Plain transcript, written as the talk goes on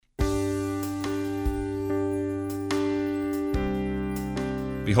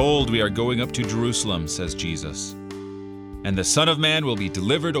"Behold, we are going up to Jerusalem," says Jesus. "And the Son of Man will be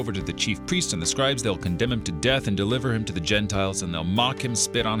delivered over to the chief priests and the scribes. They'll condemn him to death and deliver him to the Gentiles, and they'll mock him,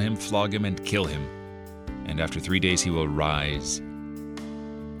 spit on him, flog him, and kill him. And after 3 days he will rise."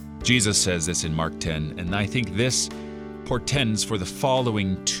 Jesus says this in Mark 10, and I think this portends for the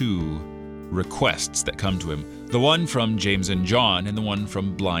following two requests that come to him, the one from James and John and the one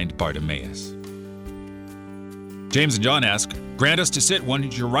from blind Bartimaeus. James and John ask, "Grant us to sit one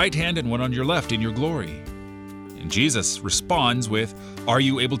at your right hand and one on your left in your glory." And Jesus responds with, "Are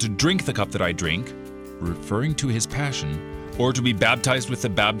you able to drink the cup that I drink," referring to his passion, "or to be baptized with the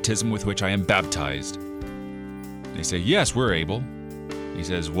baptism with which I am baptized?" They say, "Yes, we're able." He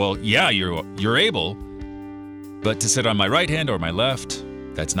says, "Well, yeah, you're able, but to sit on my right hand or my left,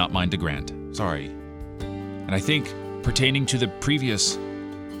 that's not mine to grant. Sorry." And I think pertaining to the previous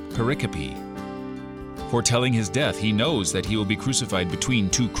pericope, foretelling his death, he knows that he will be crucified between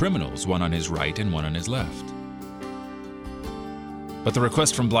two criminals, one on his right and one on his left. But the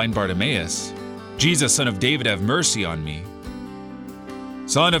request from blind Bartimaeus, "Jesus, Son of David, have mercy on me.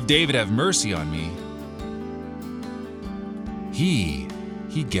 Son of David, have mercy on me." He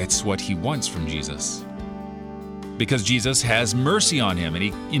gets what he wants from Jesus, because Jesus has mercy on him, and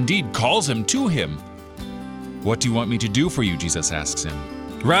he indeed calls him to him. "What do you want me to do for you?" Jesus asks him.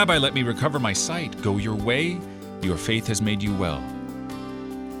 "Rabbi, let me recover my sight." "Go your way, your faith has made you well."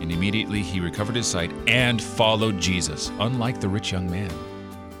 And immediately he recovered his sight and followed Jesus, unlike the rich young man.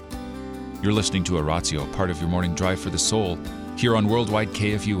 You're listening to Oratio, part of your morning drive for the soul, here on Worldwide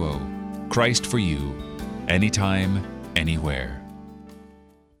KFUO. Christ for you, anytime, anywhere.